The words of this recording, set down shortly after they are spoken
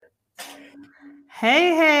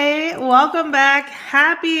Hey, welcome back.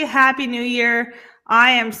 Happy New Year.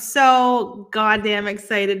 I am so goddamn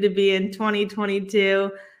excited to be in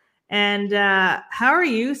 2022. And how are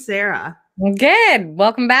you, Sarah? Good.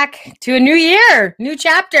 Welcome back to a new year, new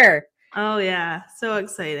chapter. Oh, yeah, so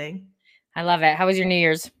exciting. I love it. How was your New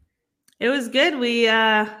Year's? It was good.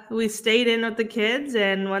 We stayed in with the kids,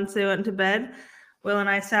 and once they went to bed, Will and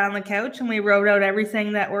I sat on the couch and we wrote out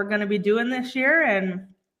everything that we're going to be doing this year, and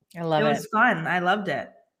I it love it. was fun. I loved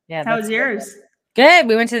it. Yeah, How was that's yours? good.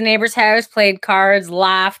 We went to the neighbor's house, played cards,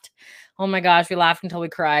 laughed. Oh my gosh, we laughed until we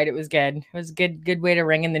cried. It was good. It was a good way to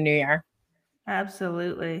ring in the new year.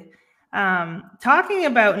 Absolutely. Talking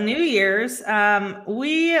about New Year's,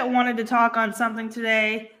 we wanted to talk on something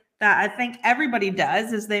today that I think everybody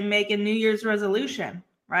does is they make a New Year's resolution,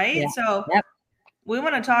 right? Yeah. So Yep. we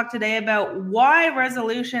want to talk today about why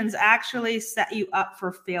resolutions actually set you up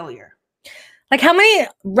for failure. Like, how many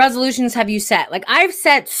resolutions have you set? Like, I've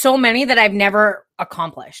set so many that I've never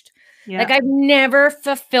accomplished. Like, Yeah. I've never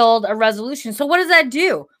fulfilled a resolution. So what does that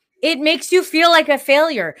do? It makes you feel like a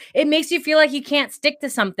failure. It makes you feel like you can't stick to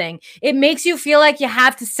something. It makes you feel like you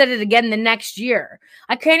have to set it again the next year.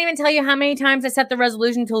 I can't even tell you how many times I set the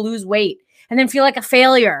resolution to lose weight and then feel like a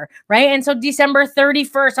failure, right? And so December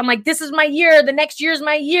 31st, I'm like, this is my year. The next year's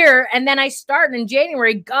my year. And then I start in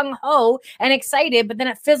January gung ho and excited, but then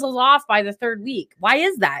it fizzles off by the third week. Why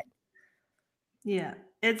is that? Yeah.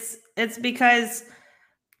 It's because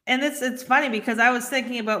and it's funny because I was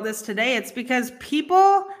thinking about this today. It's because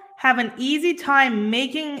people have an easy time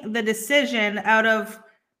making the decision out of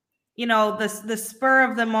the spur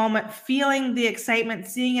of the moment, feeling the excitement,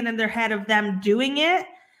 seeing it in their head of them doing it,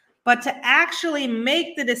 but to actually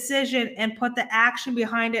make the decision and put the action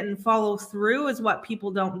behind it and follow through is what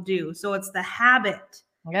people don't do. So it's the habit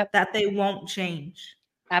Yep. that they won't change.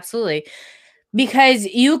 Absolutely. Because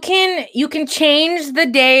you can change the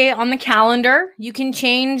day on the calendar, you can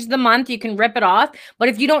change the month, you can rip it off, but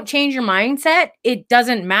if you don't change your mindset, it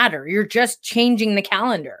doesn't matter. You're just changing the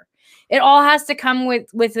calendar. It all has to come with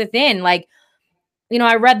within. Like,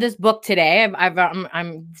 I read this book today.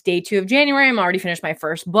 I'm it's day 2 of January. I'm already finished my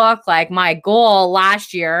first book. Like, my goal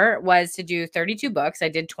last year was to do 32 books. I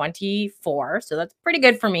did 24, so that's pretty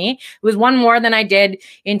good for me. It was one more than I did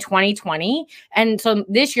in 2020. And so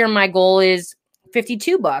this year my goal is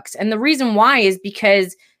 52 books. And the reason why is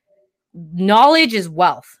because knowledge is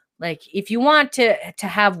wealth. Like, if you want to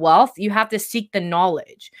have wealth, you have to seek the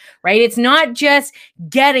knowledge, right? It's not just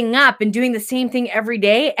getting up and doing the same thing every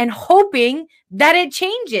day and hoping that it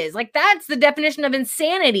changes. Like, that's the definition of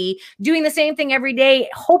insanity, doing the same thing every day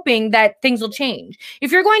hoping that things will change.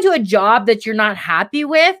 If you're going to a job that you're not happy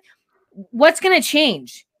with, what's going to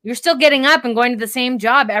change? You're still getting up and going to the same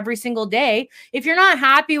job every single day. If you're not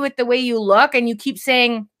happy with the way you look and you keep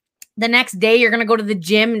saying the next day you're going to go to the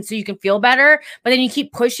gym and so you can feel better, but then you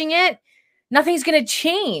keep pushing it, nothing's going to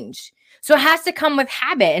change. So it has to come with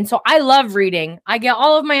habit. And so I love reading. I get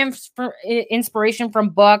all of my inspiration from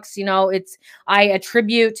books. I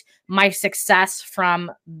attribute my success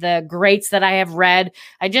from the greats that I have read.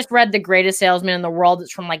 I just read The Greatest Salesman in the World.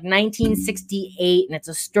 It's from like 1968, and it's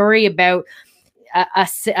a story about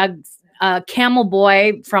a camel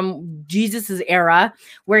boy from Jesus's era,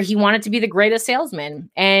 where he wanted to be the greatest salesman,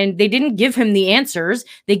 and they didn't give him the answers.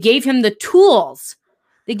 They gave him the tools.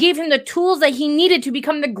 They gave him the tools that he needed to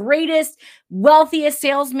become the greatest, wealthiest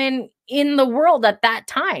salesman in the world at that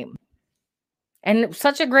time. And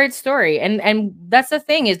such a great story. And that's the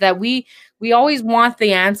thing, is that we always want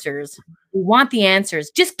the answers. We want the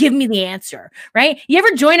answers. Just give me the answer, right? You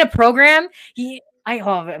ever join a program?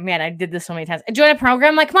 Oh man, I did this so many times. I join a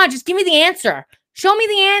program, like, come on, just give me the answer. Show me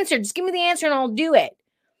the answer. Just give me the answer and I'll do it.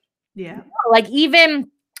 Yeah. Like,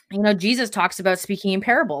 even, Jesus talks about speaking in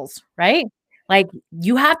parables, right? Like,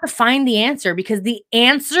 you have to find the answer because the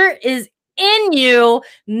answer is in you,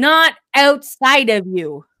 not outside of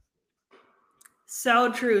you.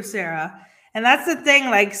 So true, Sarah. And that's the thing.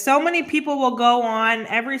 Like, so many people will go on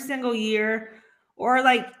every single year, or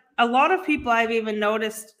like a lot of people I've even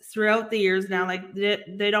noticed throughout the years now, like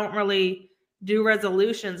they don't really do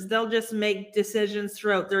resolutions. They'll just make decisions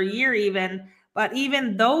throughout their year, even. But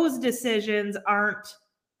even those decisions aren't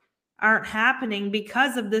happening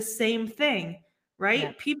because of this same thing, right?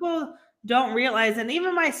 Yeah. People don't realize, and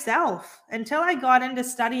even myself, until I got into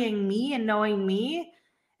studying me and knowing me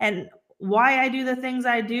and why I do the things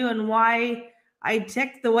I do and why I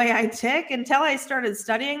tick the way I tick, until I started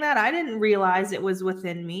studying that, I didn't realize it was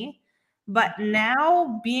within me. But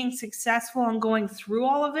now, being successful and going through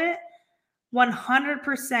all of it,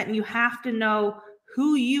 100% you have to know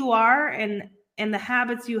who you are and the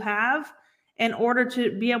habits you have, in order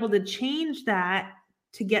to be able to change that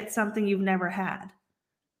to get something you've never had.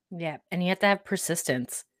 Yeah. And you have to have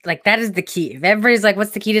persistence. Like that is the key. If everybody's like,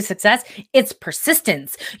 what's the key to success? It's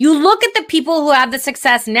persistence. You look at the people who have the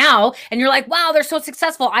success now and you're like, wow, they're so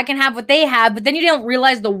successful. I can have what they have. But then you don't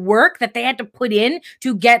realize the work that they had to put in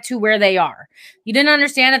to get to where they are. You didn't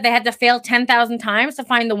understand that they had to fail 10,000 times to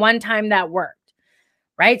find the one time that worked.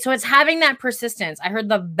 Right? So it's having that persistence. I heard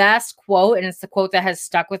the best quote, and it's the quote that has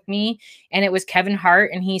stuck with me. And it was Kevin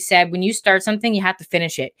Hart. And he said, when you start something, you have to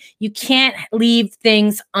finish it. You can't leave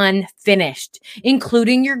things unfinished,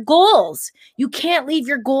 including your goals. You can't leave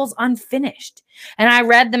your goals unfinished. And I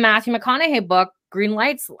read the Matthew McConaughey book, Green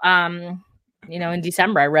Lights, in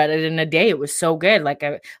December. I read it in a day. It was so good. Like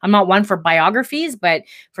I'm not one for biographies, but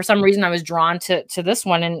for some reason I was drawn to this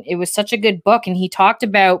one. And it was such a good book. And he talked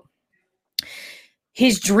about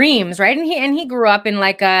his dreams, right? And he grew up in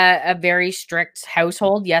like a very strict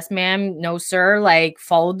household. Yes, ma'am. No, sir. Like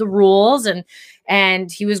followed the rules. And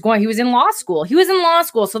he was in law school.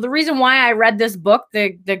 So the reason why I read this book,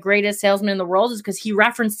 The Greatest Salesman in the World, is because he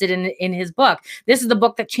referenced it in his book. This is the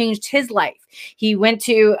book that changed his life. He went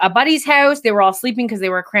to a buddy's house. They were all sleeping because they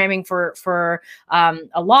were cramming for a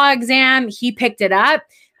law exam. He picked it up.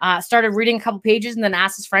 Started reading a couple pages and then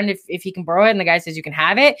asked his friend if he can borrow it. And the guy says, you can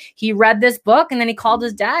have it. He read this book and then he called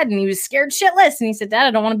his dad and he was scared shitless. And he said, Dad,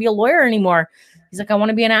 I don't want to be a lawyer anymore. He's like, I want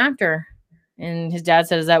to be an actor. And his dad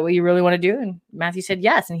said, is that what you really want to do? And Matthew said,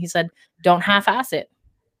 yes. And he said, don't half-ass it.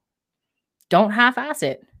 Don't half-ass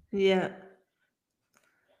it. Yeah.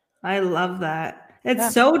 I love that.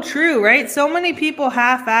 It's so true, right? So many people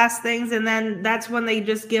half-ass things and then that's when they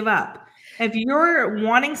just give up. If you're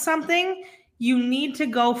wanting something, you need to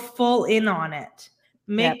go full in on it.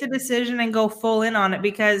 Make the decision and go full in on it,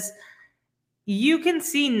 because you can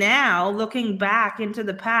see now, looking back into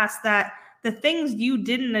the past, that the things you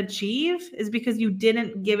didn't achieve is because you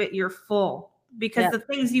didn't give it your full. Because the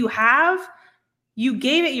things you have, you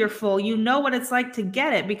gave it your full. You know what it's like to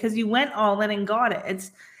get it because you went all in and got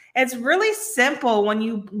it. It's really simple when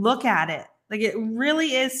you look at it. Like it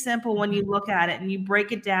really is simple when you look at it and you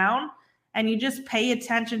break it down. And you just pay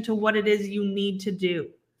attention to what it is you need to do.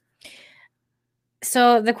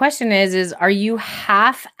 So the question is are you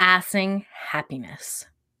half-assing happiness?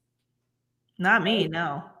 Not me,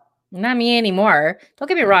 no. Not me anymore. Don't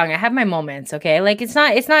get me wrong. I have my moments. Okay. Like it's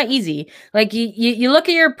not easy. Like you look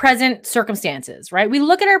at your present circumstances, right? We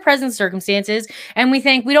look at our present circumstances and we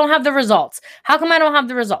think we don't have the results. How come I don't have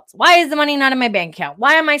the results? Why is the money not in my bank account?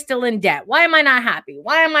 Why am I still in debt? Why am I not happy?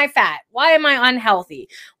 Why am I fat? Why am I unhealthy?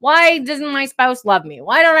 Why doesn't my spouse love me?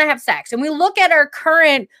 Why don't I have sex? And we look at our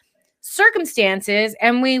current circumstances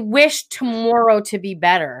and we wish tomorrow to be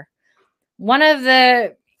better. One of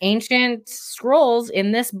the ancient scrolls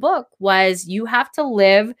in this book was you have to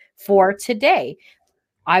live for today.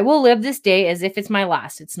 I will live this day as if it's my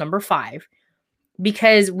last. It's number 5,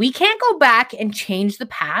 because we can't go back and change the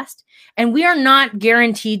past and we are not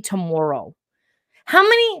guaranteed tomorrow. How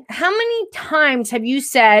many times have you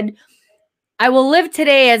said, I will live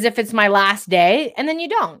today as if it's my last day, and then you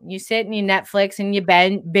don't? You sit and you Netflix and you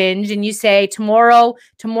binge and you say, tomorrow,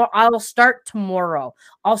 I'll start tomorrow.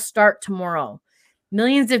 I'll start tomorrow.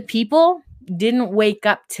 Millions of people didn't wake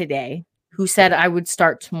up today who said, I would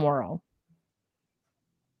start tomorrow.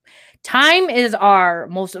 Time is our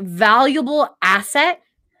most valuable asset,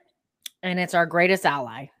 and it's our greatest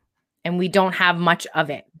ally, and we don't have much of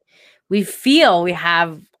it. We feel we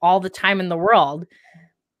have all the time in the world.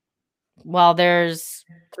 Well, there's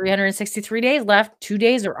 363 days left. 2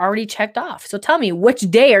 days are already checked off. So tell me, which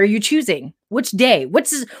day are you choosing? Which day? What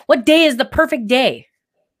day is the perfect day?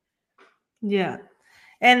 Yeah.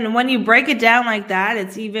 And when you break it down like that,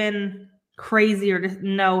 it's even crazier to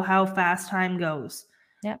know how fast time goes.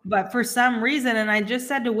 Yeah. But for some reason, and I just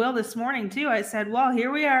said to Will this morning too, I said, well,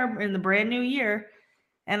 here we are in the brand new year.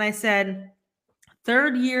 And I said,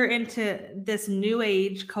 3rd year into this new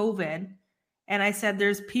age COVID. And I said,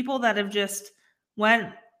 there's people that have just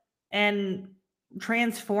went and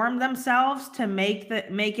transformed themselves to make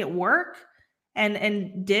it work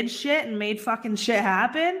and did shit and made fucking shit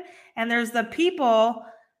happen. And there's the people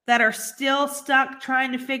that are still stuck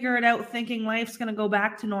trying to figure it out, thinking life's going to go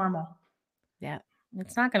back to normal. Yeah,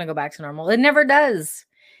 it's not going to go back to normal. It never does.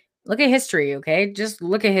 Look at history, okay? Just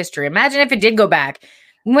look at history. Imagine if it did go back.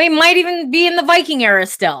 We might even be in the Viking era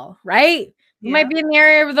still, right? We might be in the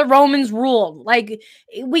area where the Romans ruled. Like,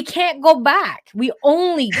 we can't go back. We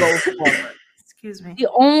only go forward. Excuse me. We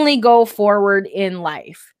only go forward in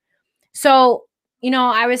life. So,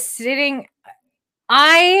 I was sitting...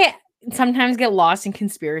 sometimes get lost in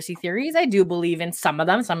conspiracy theories. I do believe in some of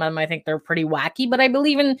them. Some of them I think they're pretty wacky, but I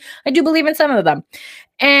do believe in some of them.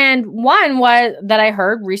 And one was that I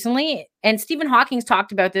heard recently, and Stephen Hawking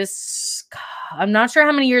talked about this. I'm not sure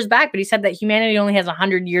how many years back, but he said that humanity only has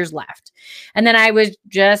 100 years left. And then I was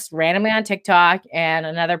just randomly on TikTok, and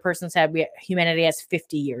another person said humanity has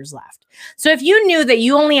 50 years left. So if you knew that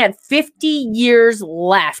you only had 50 years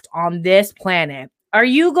left on this planet, are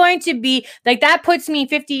you going to be like, that puts me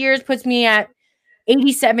 50 years, puts me at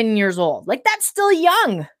 87 years old. Like, that's still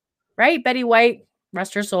young, right? Betty White,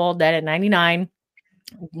 rest her soul, dead at 99.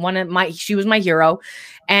 She was my hero.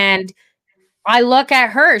 And I look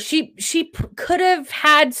at her. She could have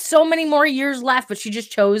had so many more years left, but she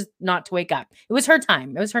just chose not to wake up. It was her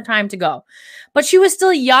time. It was her time to go. But she was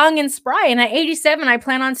still young and spry. And at 87, I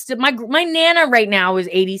plan on my Nana right now is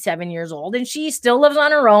 87 years old, and she still lives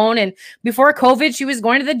on her own. And before COVID, she was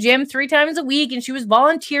going to the gym 3 times a week, and she was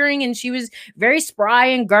volunteering, and she was very spry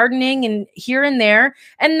and gardening and here and there.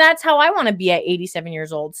 And that's how I want to be at 87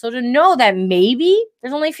 years old. So to know that maybe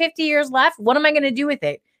there's only 50 years left, what am I going to do with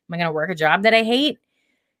it? Am I going to work a job that I hate?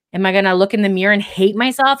 Am I going to look in the mirror and hate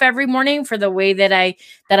myself every morning for the way that I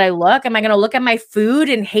look? Am I going to look at my food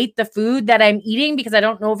and hate the food that I'm eating because I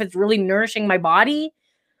don't know if it's really nourishing my body?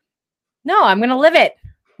 No, I'm going to live it.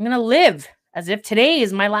 I'm going to live as if today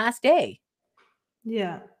is my last day.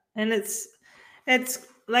 Yeah. And it's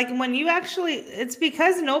like when you actually, it's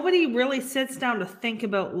because nobody really sits down to think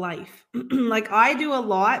about life. Like I do a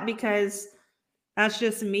lot because that's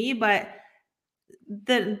just me, but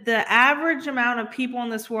the average amount of people in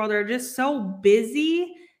this world are just so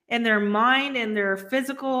busy in their mind and their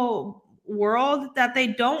physical world that they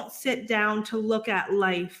don't sit down to look at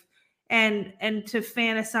life and to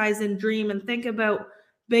fantasize and dream and think about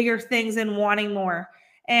bigger things and wanting more.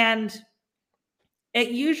 And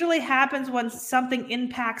it usually happens when something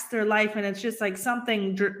impacts their life, and it's just like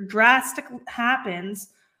something drastic happens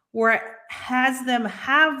where it has them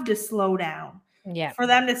have to slow down. Yeah. For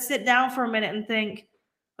them to sit down for a minute and think,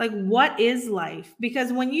 like, what is life?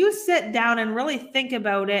 Because when you sit down and really think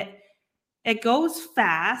about it, it goes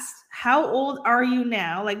fast. How old are you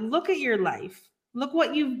now? Like, look at your life. Look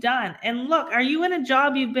what you've done. And look, are you in a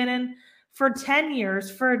job you've been in for 10 years,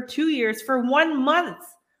 for 2 years, for 1 month,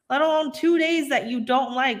 let alone 2 days that you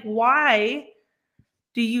don't like? Why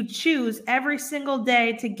do you choose every single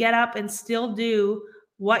day to get up and still do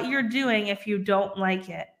what you're doing if you don't like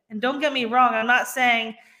it? And don't get me wrong, I'm not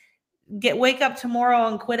saying wake up tomorrow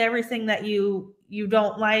and quit everything that you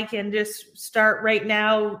don't like and just start right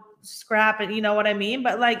now, scrap it, you know what I mean?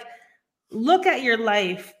 But like, look at your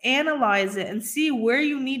life, analyze it, and see where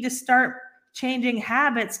you need to start changing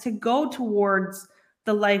habits to go towards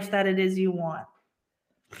the life that it is you want.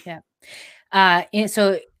 Yeah. And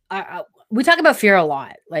so we talk about fear a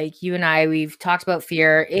lot. Like you and I, we've talked about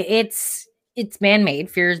fear. It's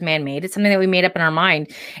man-made. Fear is man-made. It's something that we made up in our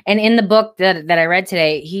mind. And in the book that I read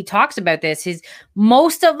today, he talks about this.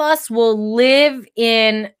 Most of us will live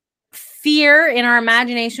in fear in our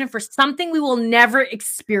imagination for something we will never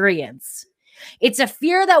experience. It's a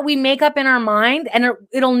fear that we make up in our mind, and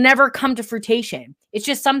it'll never come to fruition. It's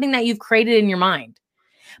just something that you've created in your mind.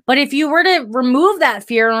 But if you were to remove that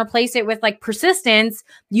fear and replace it with like persistence,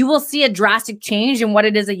 you will see a drastic change in what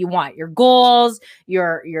it is that you want. Your goals,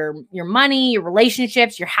 your money, your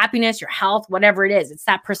relationships, your happiness, your health, whatever it is. It's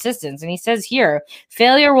that persistence. And he says here,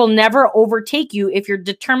 failure will never overtake you if your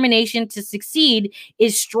determination to succeed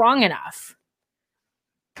is strong enough.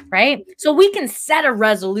 Right? So we can set a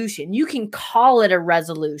resolution. You can call it a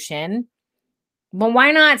resolution, but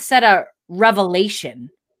why not set a revelation?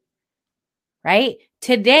 Right?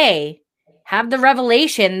 Today, have the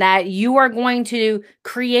revelation that you are going to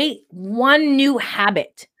create one new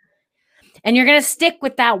habit, and you're going to stick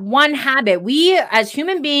with that one habit. We, as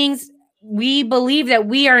human beings, we believe that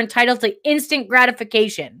we are entitled to instant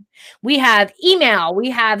gratification. We have email, we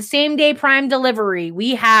have same-day Prime delivery,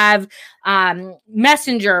 we have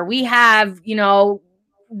Messenger, we have,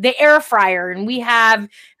 the air fryer, and we have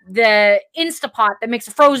the Instapot that makes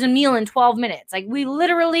a frozen meal in 12 minutes. Like we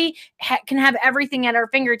literally can have everything at our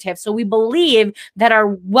fingertips. So we believe that our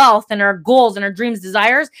wealth and our goals and our dreams,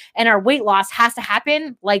 desires, and our weight loss has to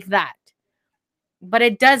happen like that. But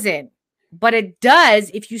it doesn't. But it does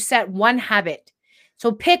if you set one habit.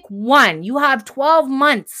 So pick one. You have 12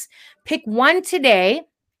 months. Pick one today.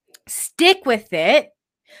 Stick with it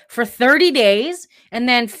for 30 days. And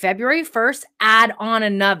then February 1st, add on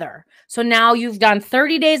another. So now you've done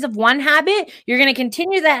 30 days of one habit. You're going to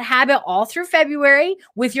continue that habit all through February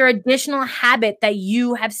with your additional habit that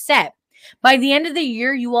you have set. By the end of the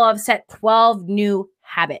year, you will have set 12 new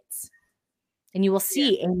habits. and you will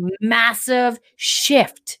see a massive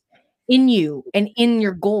shift in you and in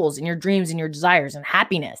your goals and your dreams and your desires and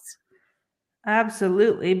happiness.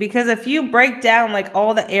 Absolutely. Because if you break down like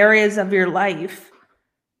all the areas of your life,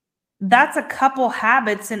 that's a couple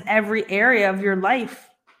habits in every area of your life.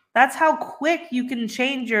 That's how quick you can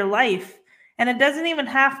change your life. And it doesn't even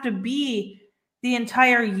have to be the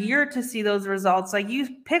entire year to see those results. Like you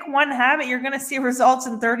pick one habit, you're going to see results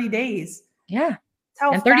in 30 days. Yeah.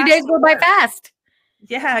 How and 30 days go by fast.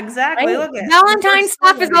 Yeah, exactly. Right? Look at Valentine's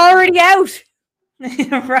stuff is already out.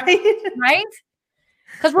 Right? Right?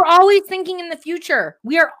 Because we're always thinking in the future.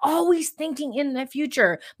 We are always thinking in the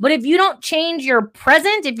future. But if you don't change your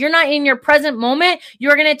present, if you're not in your present moment,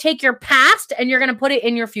 you're going to take your past and you're going to put it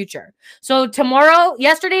in your future. So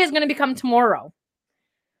yesterday is going to become tomorrow.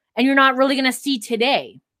 And you're not really going to see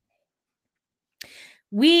today.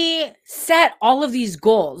 We set all of these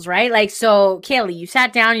goals, right? Like, so Kaylee, you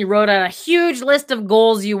sat down, you wrote out a huge list of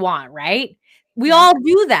goals you want, right? We all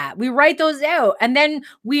do that. We write those out. And then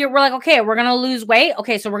we're like, okay, we're going to lose weight.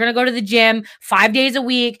 Okay, so we're going to go to the gym 5 days a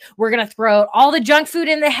week. We're going to throw out all the junk food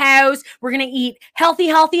in the house. We're going to eat healthy.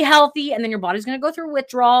 And then your body's going to go through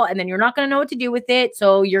withdrawal. And then you're not going to know what to do with it.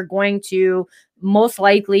 So you're going to most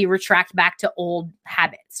likely retract back to old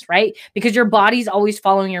habits, right? Because your body's always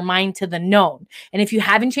following your mind to the known. And if you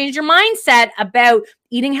haven't changed your mindset about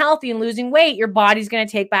eating healthy and losing weight, your body's going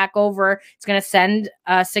to take back over. It's going to send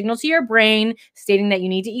a signal to your brain stating that you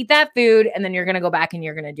need to eat that food. And then you're going to go back and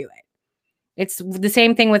you're going to do it. It's the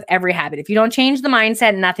same thing with every habit. If you don't change the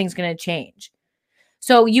mindset, nothing's going to change.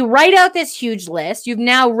 So you write out this huge list. You've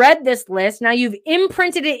now read this list. Now you've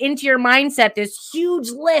imprinted it into your mindset, this huge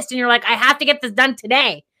list. And you're like, I have to get this done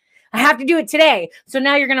today. I have to do it today. So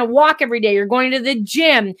now you're going to walk every day. You're going to the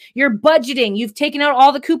gym. You're budgeting. You've taken out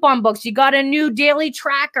all the coupon books. You got a new daily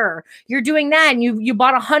tracker. You're doing that. And you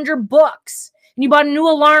bought 100 books. And you bought a new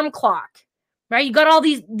alarm clock, right? You got all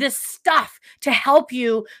this stuff to help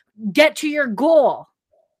you get to your goal.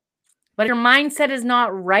 But if your mindset is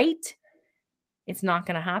not right, it's not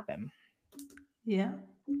going to happen. Yeah,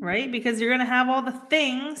 right? Because you're going to have all the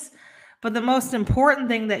things, but the most important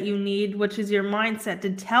thing that you need, which is your mindset to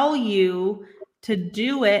tell you to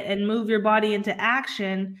do it and move your body into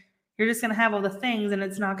action, you're just going to have all the things and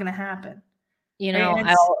it's not going to happen. You know,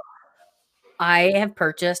 right? I have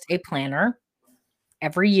purchased a planner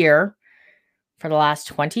every year for the last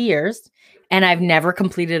 20 years, and I've never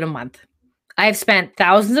completed a month. I've spent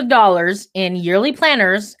thousands of dollars in yearly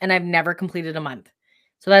planners and I've never completed a month.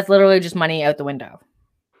 So that's literally just money out the window.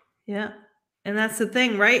 Yeah. And that's the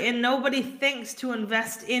thing, right? And nobody thinks to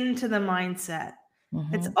invest into the mindset.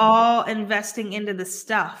 Mm-hmm. It's all investing into the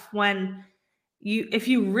stuff. When if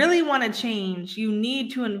you really want to change, you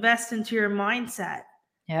need to invest into your mindset.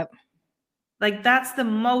 Yep. Like that's the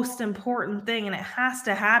most important thing. And it has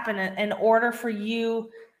to happen in order for you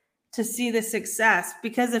to see the success.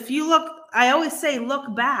 Because if you look, I always say,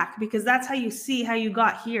 look back, because that's how you see how you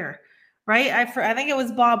got here, right? I think it was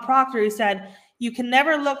Bob Proctor who said, you can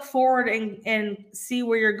never look forward and see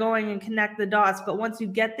where you're going and connect the dots. But once you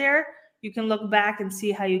get there, you can look back and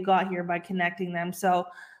see how you got here by connecting them. So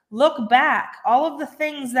look back, all of the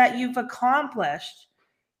things that you've accomplished,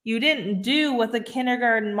 you didn't do with a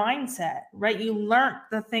kindergarten mindset, right? You learned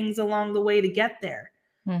the things along the way to get there.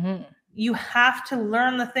 Mm-hmm. You have to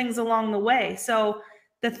learn the things along the way. So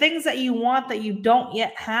the things that you want that you don't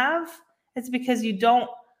yet have, it's because you don't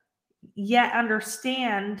yet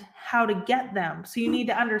understand how to get them. So you need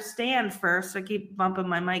to understand first. I keep bumping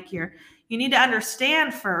my mic here. You need to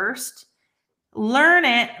understand first, learn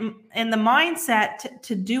it and the mindset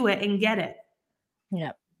to do it and get it.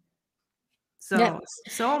 Yep.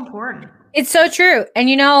 So important. It's so true. And,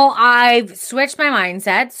 you know, I've switched my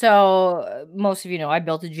mindset. So most of you know, I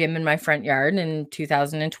built a gym in my front yard in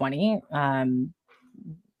 2020.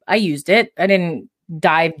 I used it. I didn't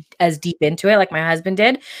dive as deep into it like my husband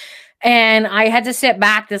did. And I had to sit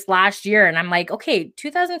back this last year and I'm like, okay,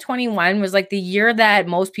 2021 was like the year that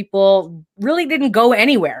most people really didn't go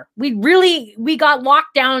anywhere. We got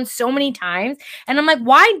locked down so many times. And I'm like,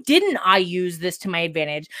 why didn't I use this to my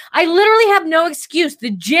advantage? I literally have no excuse. The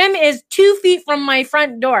gym is 2 feet from my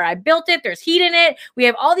front door. I built it. There's heat in it. We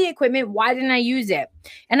have all the equipment. Why didn't I use it?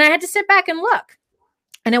 And I had to sit back and look.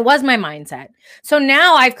 And it was my mindset. So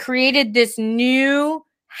now I've created this new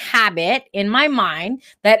habit in my mind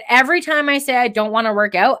that every time I say I don't want to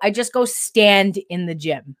work out, I just go stand in the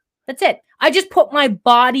gym. That's it. I just put my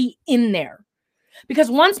body in there. Because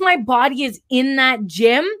once my body is in that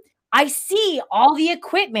gym, I see all the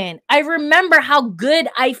equipment. I remember how good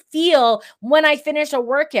I feel when I finish a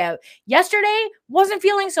workout. Yesterday wasn't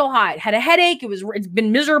feeling so hot. Had a headache. It's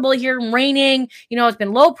been miserable here and raining. It's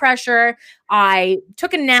been low pressure. I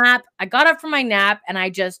took a nap. I got up from my nap and I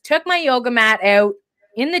just took my yoga mat out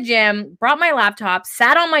in the gym, brought my laptop,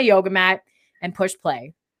 sat on my yoga mat and pushed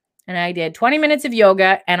play. And I did 20 minutes of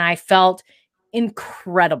yoga and I felt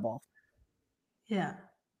incredible. Yeah.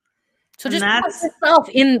 So just put yourself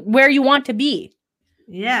in where you want to be.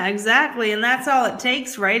 Yeah, exactly. And that's all it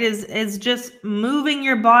takes, right? Is just moving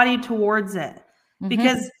your body towards it. Mm-hmm.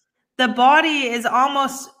 Because the body is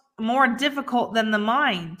almost more difficult than the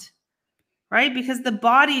mind, right? Because the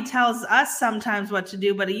body tells us sometimes what to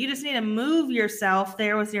do, but you just need to move yourself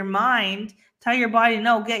there with your mind. Tell your body,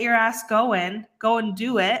 no, get your ass going, go and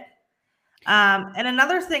do it. And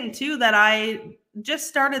another thing too, that I just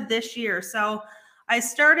started this year. So I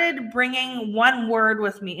started bringing one word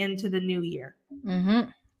with me into the new year. Mm-hmm.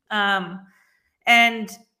 And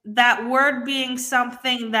that word being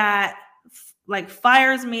something that like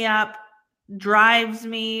fires me up, drives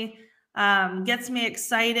me, gets me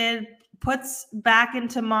excited, puts back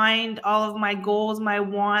into mind all of my goals, my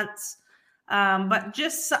wants, but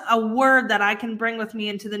just a word that I can bring with me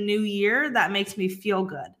into the new year that makes me feel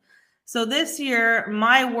good. So this year,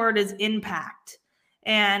 my word is impact.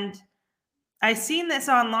 And I seen this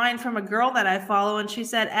online from a girl that I follow, and she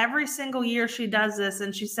said every single year she does this.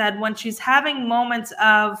 And she said when she's having moments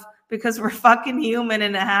of, because we're fucking human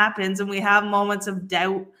and it happens, and we have moments of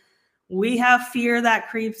doubt, we have fear that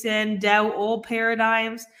creeps in, doubt, old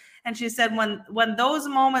paradigms. And she said when those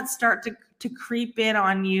moments start to creep in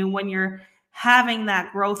on you, when you're having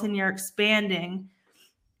that growth and you're expanding,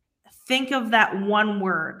 think of that one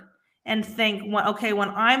word. And think, okay, when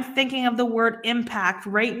I'm thinking of the word impact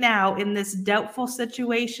right now in this doubtful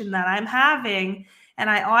situation that I'm having, and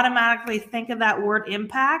I automatically think of that word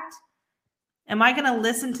impact, am I going to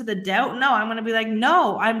listen to the doubt? No, I'm going to be like,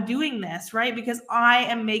 no, I'm doing this, right? Because I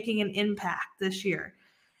am making an impact this year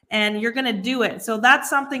and you're going to do it. So that's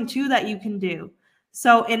something too that you can do.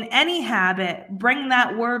 So in any habit, bring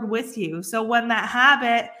that word with you. So when that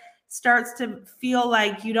habit starts to feel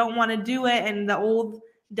like you don't want to do it and the old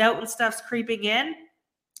doubt and stuff's creeping in,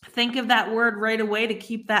 think of that word right away to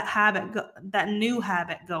keep that habit, that new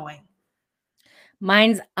habit going.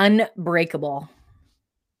 Mine's unbreakable.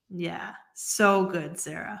 Yeah, so good,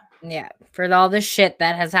 Sarah. Yeah, for all the shit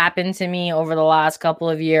that has happened to me over the last couple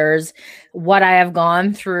of years, what I have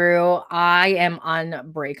gone through, I am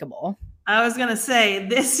unbreakable. I was gonna say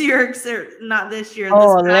this year, not this year,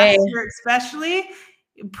 this past year especially,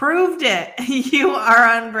 proved it. You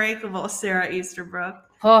are unbreakable, Sarah Easterbrook.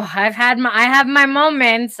 Oh, I have my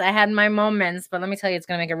moments. I had my moments, but let me tell you, it's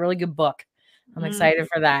going to make a really good book. I'm excited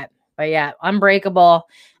for that. But yeah, unbreakable,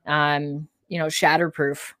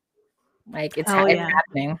 shatterproof. Like it's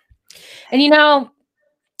happening. And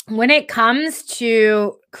when it comes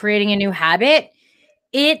to creating a new habit,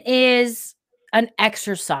 it is an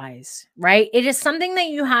exercise, right? It is something that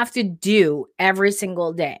you have to do every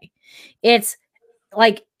single day. It's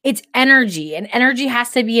like, it's energy, and energy has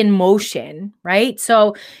to be in motion, right?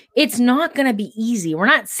 So it's not going to be easy. We're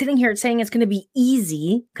not sitting here saying it's going to be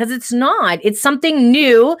easy because it's not. It's something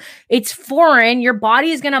new. It's foreign. Your body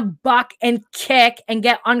is going to buck and kick and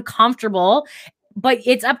get uncomfortable, but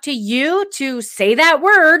it's up to you to say that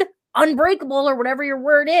word, unbreakable, or whatever your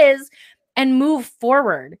word is, and move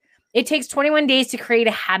forward. It takes 21 days to create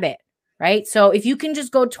a habit. Right? So if you can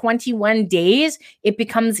just go 21 days, it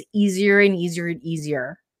becomes easier and easier and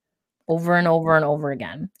easier over and over and over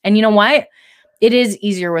again. And you know what? It is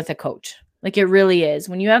easier with a coach. Like it really is.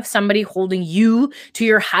 When you have somebody holding you to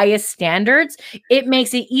your highest standards, it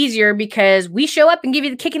makes it easier because we show up and give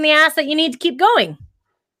you the kick in the ass that you need to keep going.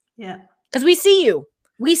 Yeah. Because we see you.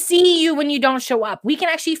 We see you when you don't show up. We can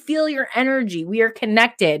actually feel your energy. We are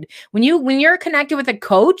connected. When you're connected with a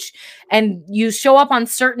coach and you show up on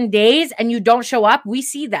certain days and you don't show up, we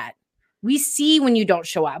see that. We see when you don't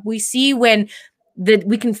show up. We see when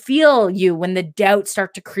we can feel you when the doubts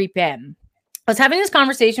start to creep in. I was having this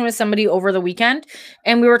conversation with somebody over the weekend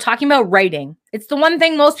and we were talking about writing. It's the one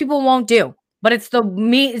thing most people won't do, but it's the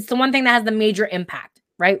one thing that has the major impact.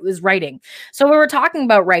 Right? Is writing. So we were talking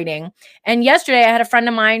about writing. And yesterday I had a friend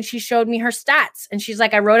of mine, she showed me her stats and she's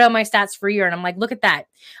like, I wrote out my stats for a year. And I'm like, look at that.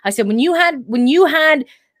 I said, when you had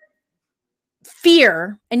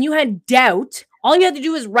fear and you had doubt, all you had to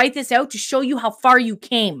do is write this out to show you how far you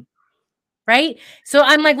came. Right? So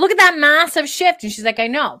I'm like, look at that massive shift. And she's like, I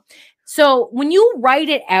know. So when you write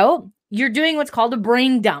it out, you're doing what's called a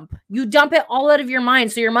brain dump. You dump it all out of your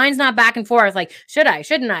mind. So your mind's not back and forth like, should I,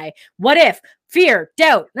 shouldn't I? What if? Fear,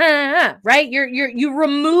 doubt, right? You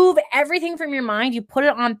remove everything from your mind. You put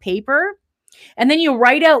it on paper, and then you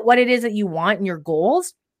write out what it is that you want and your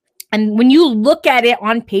goals. And when you look at it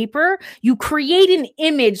on paper, you create an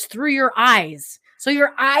image through your eyes. So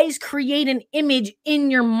your eyes create an image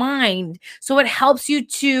in your mind. So it helps you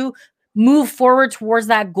to move forward towards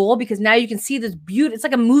that goal, because now you can see this beauty. It's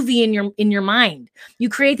like a movie in your mind. You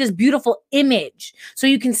create this beautiful image so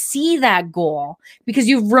you can see that goal, because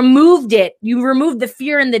you've removed it. You removed the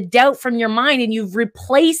fear and the doubt from your mind, and you've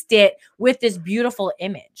replaced it with this beautiful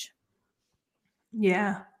image.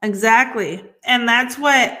 Yeah, exactly. And that's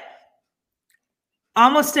what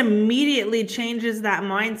almost immediately changes that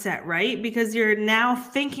mindset, right? Because you're now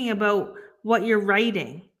thinking about what you're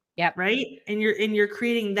writing. Yep. Right. And you're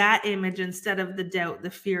creating that image instead of the doubt,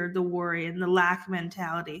 the fear, the worry, and the lack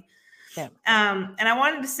mentality. Yep. And I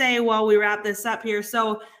wanted to say while we wrap this up here,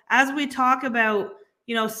 so as we talk about,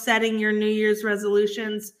 setting your New Year's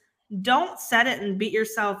resolutions, don't set it and beat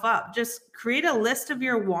yourself up. Just create a list of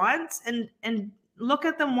your wants and look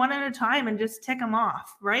at them one at a time and just tick them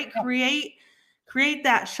off, right? Yep. Create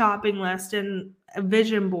that shopping list and a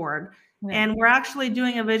vision board. Yep. And we're actually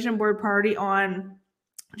doing a vision board party on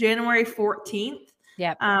January 14th.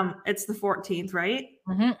 Yeah. It's the 14th, right?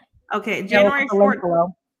 Mm-hmm. Okay. January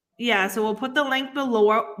 14th. Yeah. So we'll put the link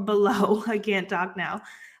below. I can't talk now.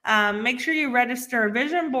 Make sure you register.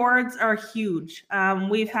 Vision boards are huge.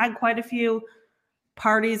 We've had quite a few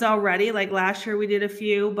parties already. Like last year we did a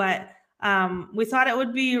few, but we thought it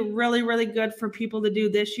would be really, really good for people to do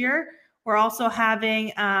this year. We're also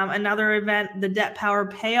having another event, the Debt Power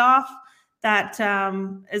Payoff, that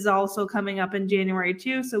is also coming up in January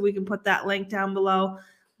too. So we can put that link down below.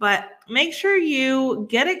 But make sure you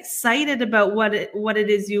get excited about what it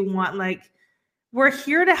is you want. Like, we're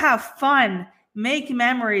here to have fun, make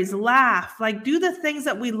memories, laugh, like do the things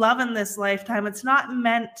that we love in this lifetime. It's not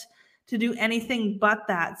meant to do anything but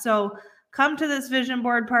that. So come to this vision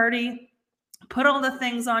board party, put all the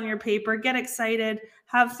things on your paper, get excited,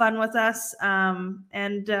 have fun with us.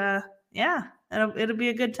 Yeah, it'll be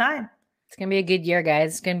a good time. It's going to be a good year,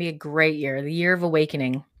 guys. It's going to be a great year. The year of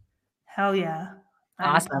awakening. Hell yeah.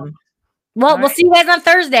 Awesome. Well, we'll see you guys on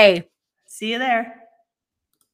Thursday. See you there.